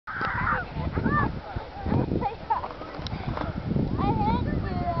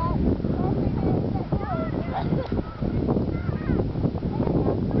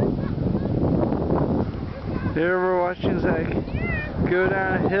You ever watching Zach go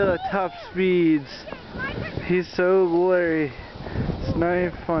down a hill at top speeds? He's so blurry. It's not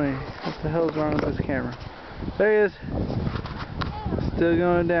even funny. What the hell's wrong with this camera? There he is. Still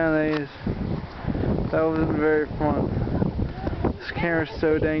going down. There he is. That wasn't very fun. This camera's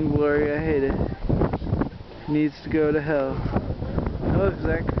so dang blurry. I hate it. It needs to go to hell. Oh, look,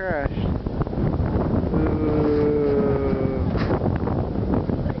 Zach crashed. Ooh.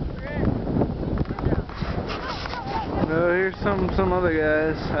 Oh, here's some other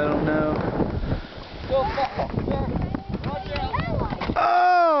guys. I don't know.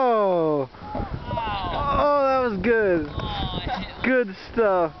 Oh! Oh, that was good. Good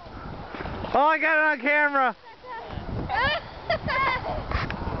stuff. Oh, I got it on camera.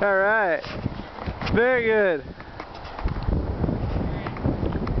 All right. Very good.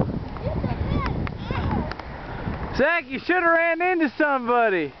 Zach, you should have ran into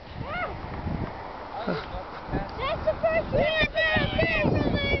somebody. That's the first baby.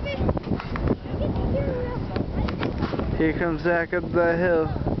 Here comes Zach up the hill,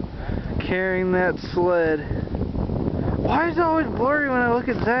 carrying that sled. Why is it always blurry when I look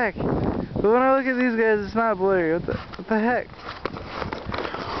at Zach? But when I look at these guys, it's not blurry. What the heck?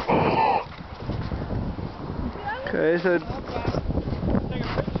 Okay, so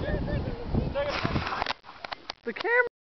the camera.